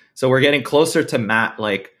WordPress. So we're getting closer to Matt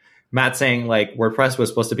saying like WordPress was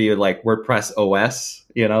supposed to be like WordPress OS,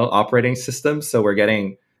 operating system. So we're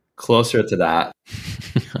getting closer to that.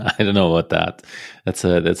 I don't know about that. That's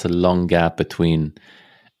a long gap between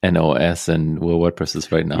an OS and where WordPress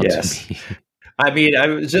is right now. Yes. To me. I mean,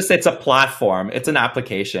 it's a platform. It's an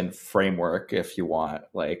application framework, if you want.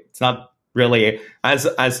 Like, it's not really,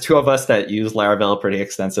 as two of us that use Laravel pretty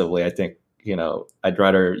extensively, I think, I'd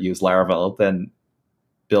rather use Laravel than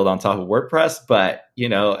build on top of WordPress. But,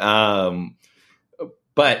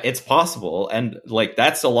 but it's possible. And like,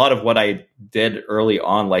 that's a lot of what I did early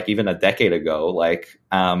on, like even a decade ago,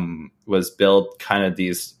 was build kind of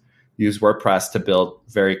use WordPress to build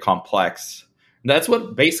very complex. That's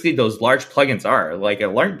what basically those large plugins are. Like a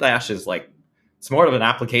LearnDash is like, it's more of an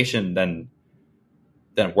application than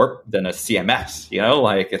a CMS,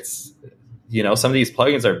 like it's, some of these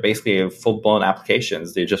plugins are basically full-blown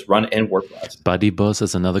applications. They just run in WordPress. BuddyBuzz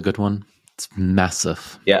is another good one. It's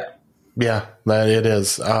massive. Yeah, that it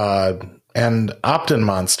is. And Opt-in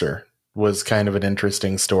Monster was kind of an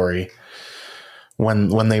interesting story.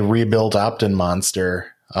 When they rebuilt Opt-in Monster,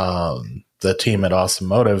 the team at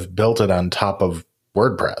Awesomotive built it on top of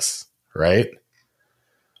WordPress, right?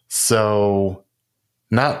 So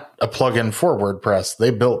not a plugin for WordPress. They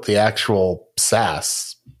built the actual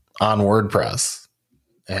SaaS on WordPress.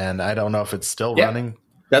 And I don't know if it's still running.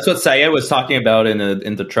 That's what Syed was talking about in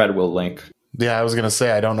the thread we'll link. Yeah, I was going to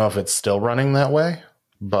say, I don't know if it's still running that way,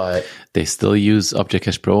 but they still use Object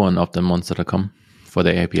Cache Pro on optinmonster.com for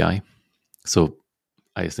their API. So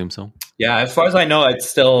I assume so. Yeah, as far as I know, it's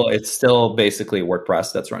still basically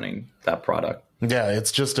WordPress that's running that product. Yeah,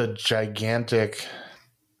 it's just a gigantic.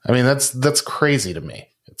 I mean, that's crazy to me.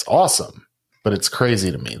 It's awesome, but it's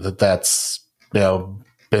crazy to me that's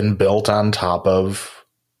been built on top of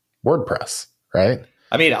WordPress, right?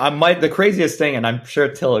 I mean, the craziest thing, and I'm sure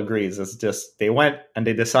Till agrees, is just they went and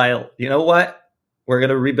they decided, you know what, we're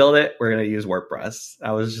gonna rebuild it. We're gonna use WordPress.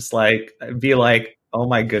 I was just like, I'd be like, oh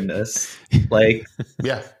my goodness, like,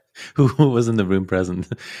 yeah. Who was in the room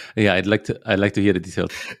present? Yeah, I'd like to hear the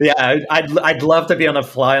details. Yeah, I'd love to be on a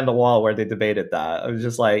fly on the wall where they debated that. I was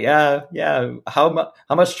just like, yeah. How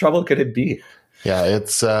much trouble could it be? Yeah,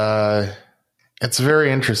 it's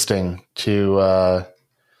very interesting to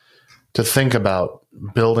think about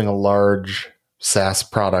building a large SaaS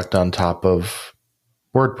product on top of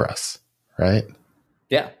WordPress, right?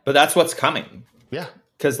 Yeah, but that's what's coming. Yeah.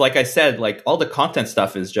 Because like I said, like all the content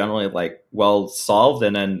stuff is generally like well solved,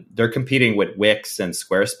 and then they're competing with Wix and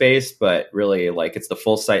Squarespace, but really like it's the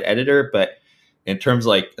full site editor. But in terms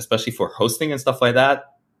like, especially for hosting and stuff like that,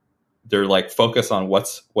 they're like focused on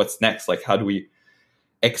what's next. Like, how do we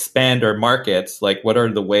expand our markets? Like, what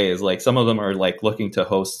are the ways? Like some of them are like looking to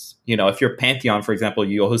host, if you're Pantheon, for example,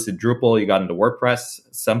 you hosted Drupal, you got into WordPress.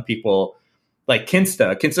 Some people like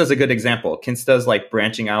Kinsta is a good example. Kinsta is like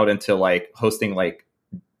branching out into like hosting like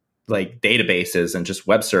databases and just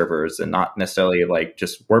web servers, and not necessarily like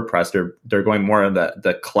just WordPress. They're going more on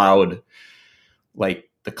the cloud, like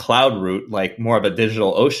the cloud route, like more of a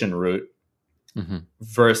DigitalOcean route,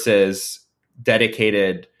 versus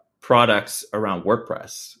dedicated products around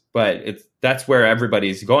WordPress. But that's where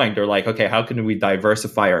everybody's going. They're like, okay, how can we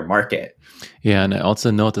diversify our market? Yeah, and I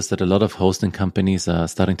also noticed that a lot of hosting companies are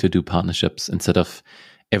starting to do partnerships instead of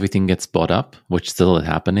everything gets bought up, which still is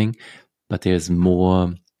happening, but there's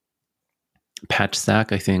more Patch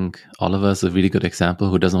Stack, I think Oliver is a really good example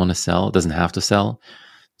who doesn't want to sell, doesn't have to sell.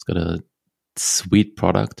 It's got a sweet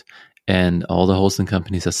product, and all the hosting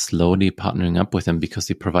companies are slowly partnering up with him because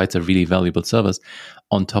he provides a really valuable service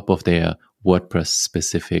on top of their WordPress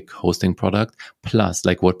specific hosting product. Plus,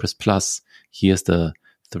 like WordPress Plus, here's the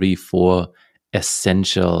 3-4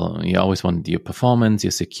 essential. You always want your performance,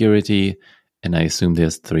 your security, and I assume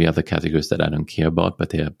there's 3 other categories that I don't care about, but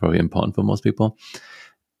they are probably important for most people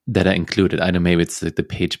that are included. I don't know, maybe it's the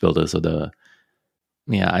page builders or the,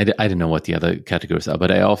 I don't know what the other categories are,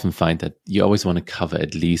 but I often find that you always want to cover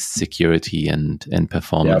at least security and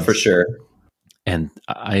performance. Yeah, for sure. And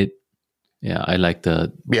I like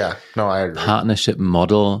the I agree. Partnership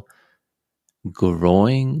model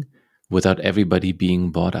growing without everybody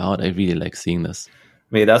being bought out. I really like seeing this.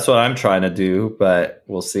 I mean, that's what I'm trying to do, but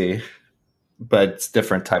we'll see. But it's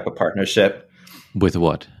different type of partnership. With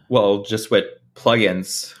what? Well, just with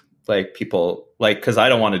plugins, like people, like, because I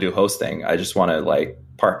don't want to do hosting. I just want to like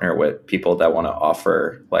partner with people that want to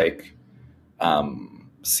offer like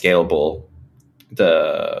scalable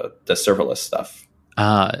the serverless stuff.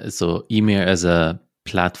 So Emir as a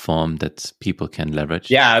platform that people can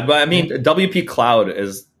leverage. Yeah, but I mean, WP Cloud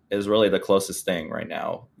is really the closest thing right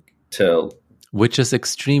now to, which is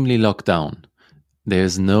extremely locked down.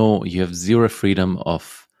 You have zero freedom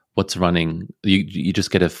of what's running. You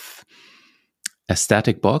just get a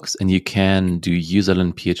static box, and you can do user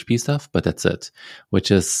and PHP stuff, but that's it.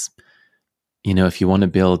 Which is, if you want to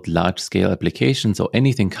build large scale applications or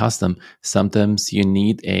anything custom, sometimes you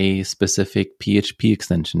need a specific PHP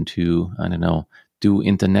extension to, I don't know, do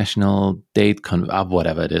international date,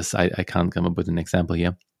 whatever it is. I can't come up with an example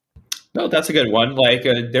here. No, that's a good one. Like,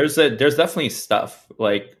 there's definitely stuff.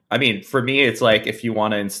 Like, I mean, for me, it's like if you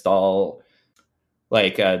want to install,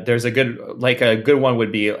 like, there's a good one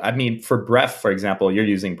would be, I mean, for Bref, for example, you're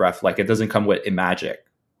using Bref, like it doesn't come with Imagic.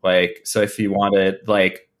 Like, so if you wanted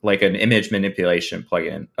like an image manipulation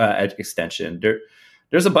plugin extension,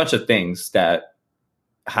 there's a bunch of things that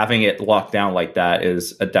having it locked down like that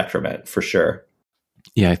is a detriment for sure.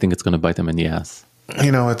 Yeah, I think it's going to bite them in the ass.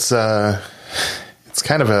 It's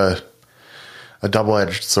kind of a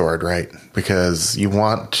double-edged sword, right? Because you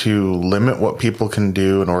want to limit what people can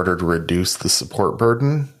do in order to reduce the support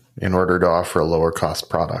burden in order to offer a lower cost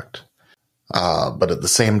product. But at the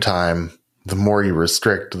same time, the more you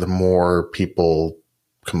restrict, the more people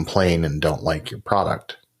complain and don't like your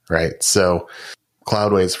product, right? So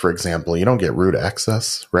Cloudways, for example, you don't get root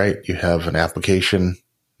access, right? You have an application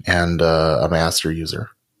and a master user.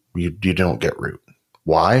 You don't get root.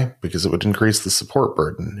 Why? Because it would increase the support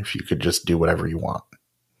burden if you could just do whatever you want,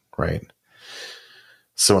 right?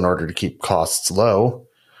 So in order to keep costs low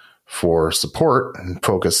for support and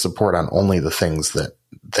focus support on only the things that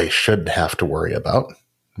they should have to worry about,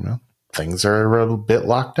 things are a bit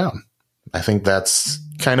locked down. I think that's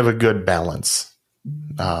kind of a good balance,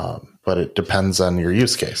 but it depends on your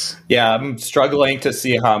use case. Yeah, I'm struggling to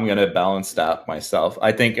see how I'm going to balance that myself.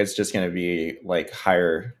 I think it's just going to be like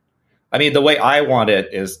higher. I mean, the way I want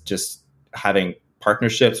it is just having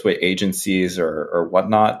partnerships with agencies or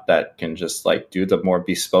whatnot that can just like do the more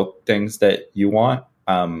bespoke things that you want,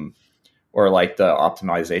 or like the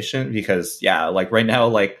optimization. Because like right now,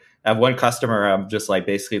 like I have one customer, I'm just like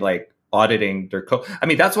basically like auditing their code. I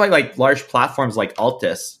mean, that's why like large platforms like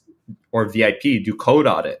Altus or VIP do code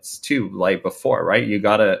audits too, like before, right?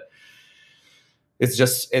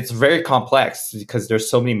 It's very complex because there's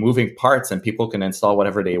so many moving parts and people can install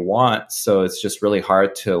whatever they want. So it's just really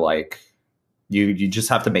hard to like, you just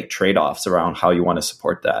have to make trade-offs around how you want to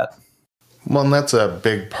support that. Well, and that's a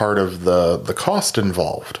big part of the cost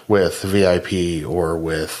involved with VIP or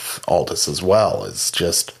with Altus as well. It's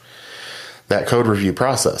just that code review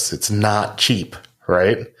process. It's not cheap,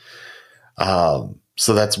 right?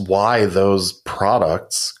 So that's why those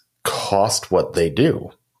products cost what they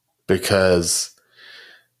do, because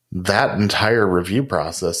that entire review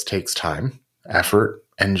process takes time, effort,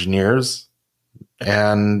 engineers,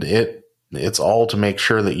 and it's all to make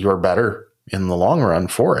sure that you're better in the long run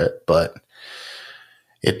for it, but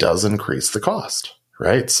it does increase the cost,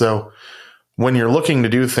 right? So when you're looking to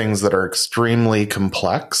do things that are extremely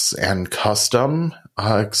complex and custom,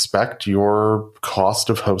 expect your cost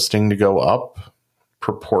of hosting to go up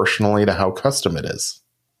proportionally to how custom it is.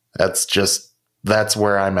 That's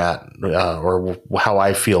where I'm at, or how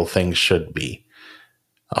I feel things should be.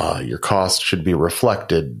 Your cost should be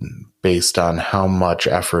reflected based on how much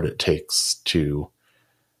effort it takes to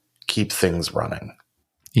keep things running.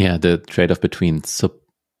 Yeah, the trade-off between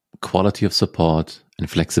quality of support and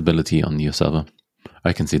flexibility on your server.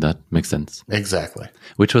 I can see that. Makes sense. Exactly.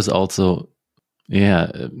 Which was also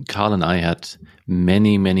Yeah, Carl and I had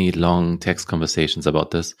many, many long text conversations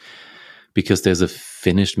about this because there's a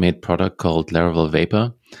Finnish made product called Laravel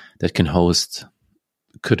Vapor that could host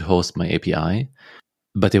my API.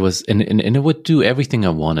 But there was, and it would do everything I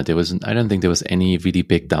wanted. I don't think there was any really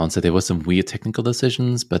big downside. There was some weird technical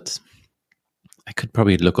decisions, but I could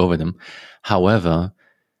probably look over them. However,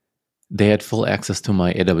 they had full access to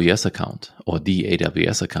my AWS account or the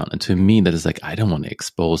AWS account. And to me, that is like, I don't want to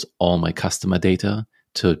expose all my customer data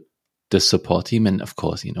to the support team. And of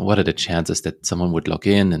course, what are the chances that someone would log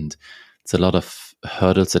in? And it's a lot of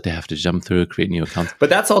hurdles that they have to jump through, create new accounts. But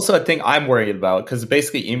that's also a thing I'm worried about, because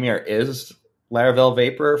basically Emir is Laravel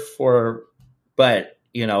Vapor but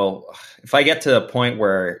if I get to a point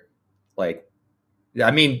where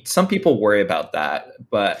some people worry about that,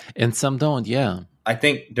 and some don't. Yeah. I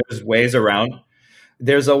think there's ways around.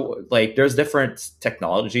 There's different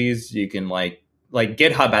technologies you can like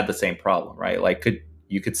GitHub had the same problem, right?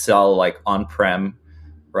 You could sell on-prem,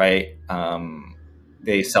 right?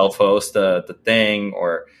 They self-host the thing,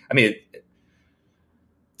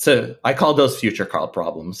 so I call those future Carl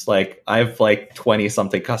problems. I have 20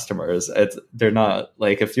 something customers. They're not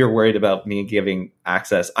if you're worried about me giving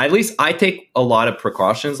access, at least I take a lot of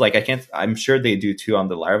precautions. I'm sure they do too on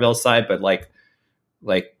the Laravel side, but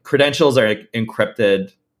credentials are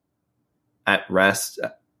encrypted at rest,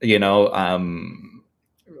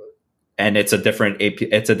 and it's a different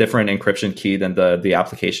encryption key than the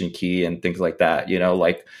application key and things like that.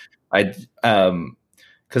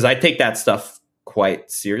 Because I take that stuff quite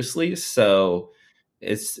seriously. So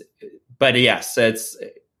it's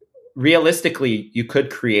realistically you could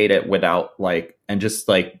create it without and just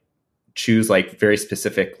choose very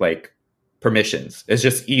specific permissions. It's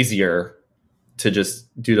just easier to just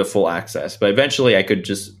do the full access, but eventually I could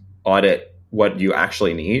just audit what you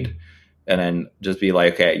actually need and then just be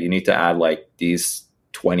okay, you need to add these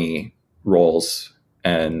 20 roles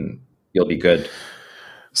and you'll be good.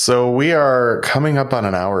 So we are coming up on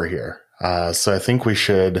an hour here. So I think we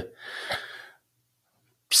should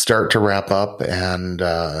start to wrap up and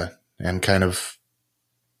kind of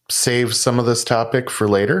save some of this topic for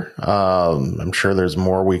later. I'm sure there's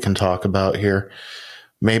more we can talk about here.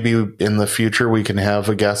 Maybe in the future we can have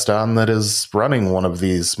a guest on that is running one of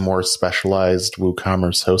these more specialized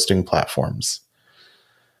WooCommerce hosting platforms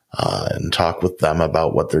and talk with them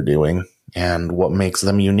about what they're doing and what makes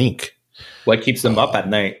them unique. What keeps them up at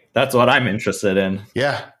night? That's what I'm interested in.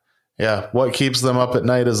 Yeah. What keeps them up at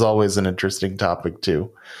night is always an interesting topic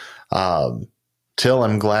too. Till,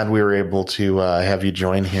 I'm glad we were able to have you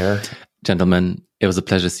join here. Gentlemen, it was a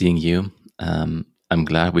pleasure seeing you. I'm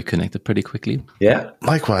glad we connected pretty quickly. Yeah.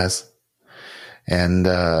 Likewise. And,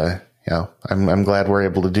 I'm glad we're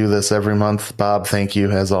able to do this every month. Bob, thank you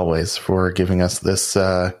as always for giving us this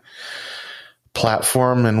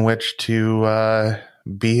platform in which to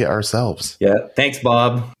be ourselves. Yeah. Thanks,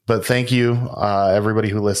 Bob. But thank you, everybody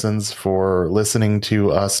who listens, for listening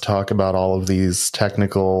to us talk about all of these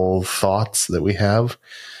technical thoughts that we have.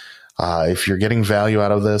 If you're getting value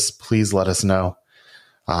out of this, please let us know.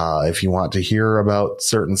 If you want to hear about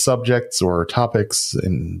certain subjects or topics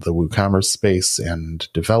in the WooCommerce space and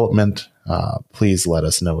development, please let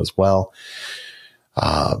us know as well.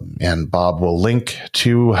 And Bob will link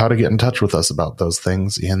to how to get in touch with us about those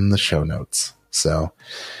things in the show notes. So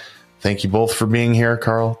thank you both for being here,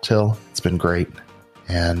 Carl, Till. It's been great.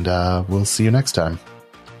 And we'll see you next time.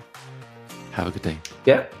 Have a good day.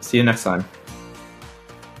 Yeah. See you next time.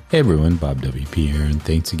 Hey everyone, Bob WP here, and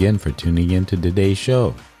thanks again for tuning in to today's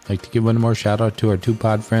show. I'd like to give one more shout out to our two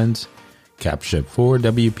pod friends. CAPTCHA 4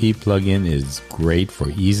 WP plugin is great for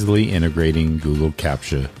easily integrating Google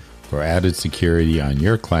CAPTCHA for added security on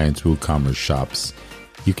your clients' WooCommerce shops.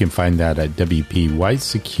 You can find that at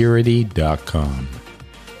wpwhitesecurity.com.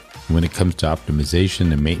 When it comes to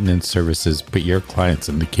optimization and maintenance services, put your clients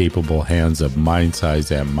in the capable hands of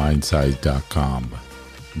Mindsize at mindsize.com.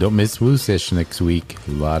 Don't miss Woo Sesh next week.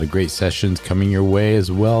 A lot of great sessions coming your way, as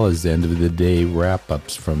well as end of the day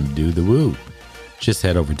wrap-ups from Do the Woo. Just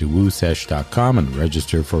head over to woosesh.com and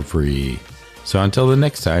register for free. So until the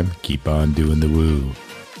next time, keep on doing the woo.